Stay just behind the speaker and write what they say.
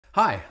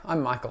Hi,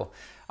 I'm Michael.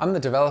 I'm the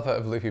developer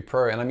of Loopy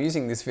Pro and I'm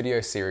using this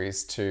video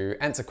series to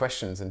answer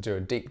questions and do a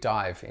deep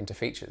dive into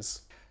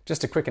features.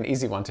 Just a quick and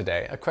easy one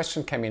today. A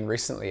question came in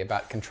recently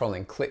about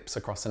controlling clips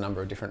across a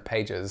number of different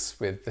pages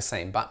with the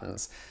same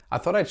buttons. I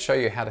thought I'd show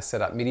you how to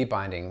set up MIDI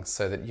bindings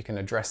so that you can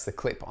address the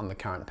clip on the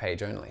current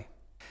page only.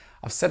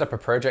 I've set up a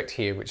project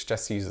here which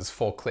just uses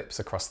 4 clips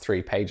across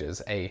 3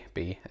 pages, A,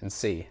 B, and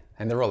C,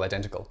 and they're all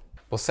identical.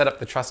 We'll set up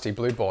the trusty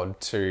blue board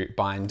to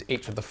bind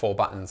each of the 4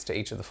 buttons to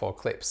each of the 4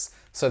 clips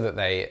so that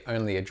they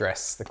only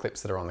address the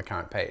clips that are on the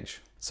current page.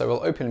 So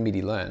we'll open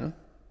MIDI Learn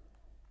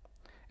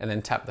and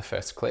then tap the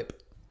first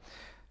clip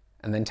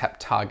and then tap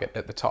Target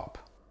at the top.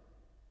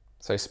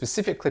 So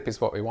specific clip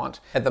is what we want.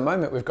 At the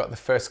moment we've got the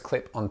first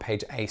clip on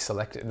page A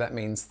selected. That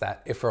means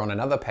that if we're on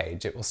another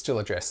page it will still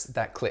address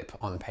that clip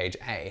on page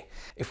A.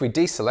 If we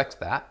deselect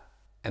that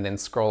and then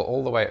scroll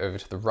all the way over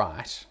to the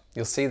right,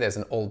 you'll see there's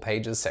an All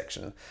Pages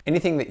section.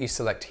 Anything that you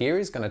select here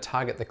is going to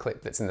target the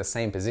clip that's in the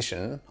same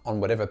position on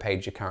whatever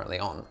page you're currently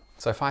on.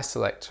 So if I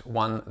select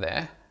one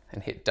there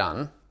and hit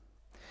Done,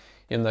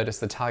 you'll notice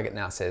the target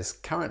now says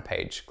Current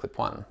Page, Clip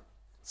 1.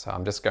 So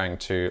I'm just going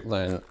to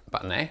learn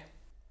button A,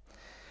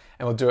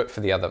 and we'll do it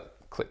for the other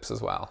clips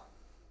as well.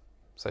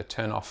 So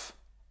turn off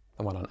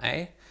the one on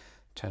A,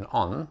 turn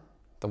on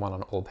the one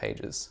on All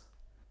Pages.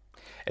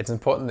 It's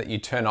important that you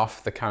turn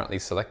off the currently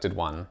selected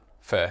one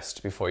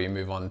first before you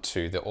move on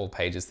to the All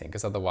Pages thing,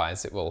 because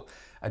otherwise it will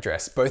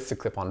address both the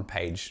clip on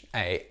page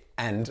A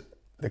and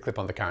the clip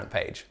on the current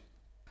page.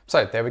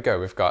 So there we go,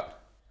 we've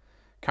got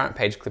current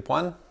page clip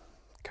 1,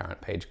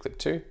 current page clip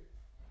 2,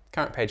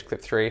 current page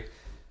clip 3,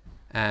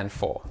 and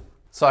 4.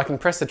 So I can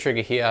press the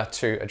trigger here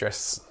to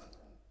address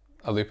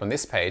a loop on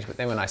this page, but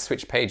then when I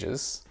switch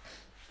pages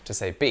to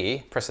say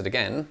B, press it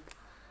again,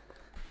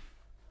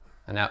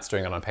 and now it's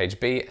doing it on page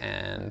B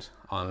and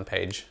on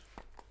page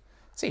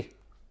C.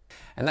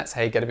 And that's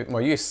how you get a bit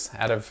more use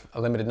out of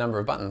a limited number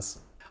of buttons.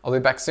 I'll be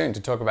back soon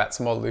to talk about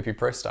some more Loopy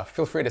Pro stuff.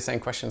 Feel free to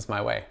send questions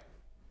my way.